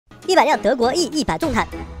100辆德国 E-100重坦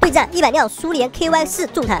对战100辆苏联 KV-4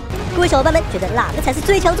重坦，各位小伙伴们觉得哪个才是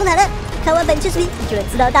最强重坦呢？看完本期视频，你就能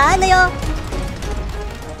知道答案了哟。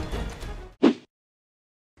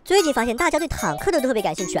最近发现大家对坦克的都特别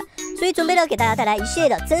感兴趣，所以准备了给大家带来一系列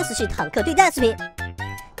的真实系坦克对战视频。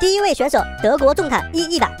第一位选手，德国重坦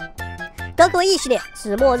E-100。德国 E 系列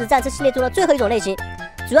是末日战车系列中的最后一种类型，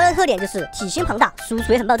主要的特点就是体型庞大，输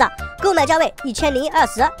出也很爆炸，购买价位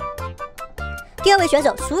1020。第二位选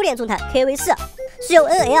手，苏联重坦 KV-4，是由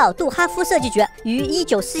NL 杜哈夫设计局于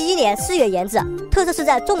1941年4月研制，特色是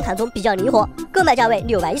在重坦中比较灵活，购买价为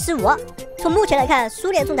615。从目前来看，苏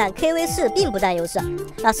联重坦 KV-4并不占优势，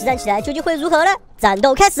那实战起来究竟会如何呢？战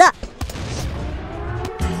斗开始。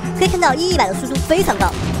可以看到 E-100的输出非常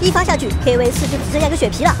高，一发下去 KV-4就只剩下个血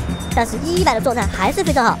皮了，但是 E-100的状态还是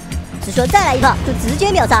非常好，只需要再来一炮就直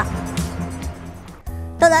接秒杀。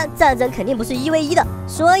当然，战争肯定不是1v1的，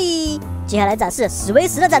所以接下来展示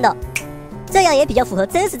10v10的战斗，这样也比较符合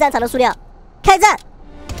真实战场的数量。开战！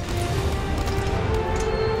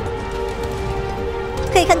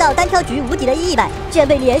可以看到单挑局无敌的 E-100竟然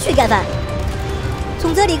被连续干翻。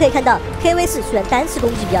从这里可以看到 KV-4虽然单次攻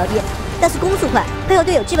击比较低，但是攻速快，配合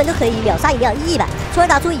队友基本都可以秒杀一辆 E-100，从而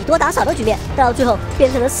打出以多打少的局面，到最后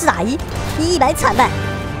变成了4打1， E-100惨败。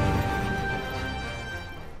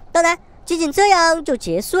当然，仅仅这样就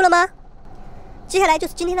结束了吗？接下来就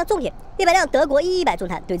是今天的重点，100辆德国 E-100重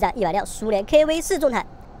坦对战100辆苏联 KV-4重坦，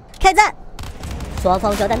开战！双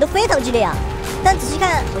方交战都非常激烈啊，但仔细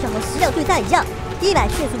看好像和实量对战一样，E-100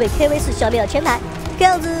迅速被 KV-4消灭了前排，看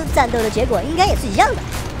样子战斗的结果应该也是一样的。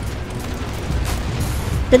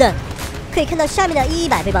等等，可以看到下面的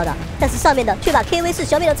E-100被暴打，但是上面的却把 KV-4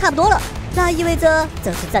消灭的差不多了，那意味着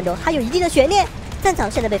这次战斗还有一定的悬念。战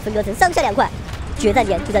场现在被分割成上下两块，决战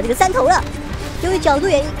点就在这个山头了。由于角度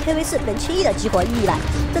原因 ，KV-4能轻易的激活 E-100，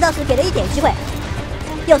这倒是给了一点机会。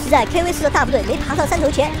要是在 KV-4的大部队没爬上山头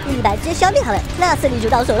前 ，E-100直接消灭他们，那胜利就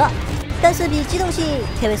到手了。但是比机动性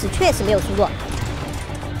 ，KV-4确实没有输过，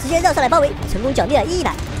直接绕上来包围，成功剿灭了 E-100。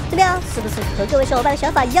怎么样，是不是和各位小伙伴的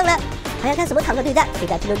想法一样呢？还想看什么坦克对战？可以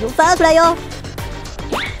在评论中发出来哟。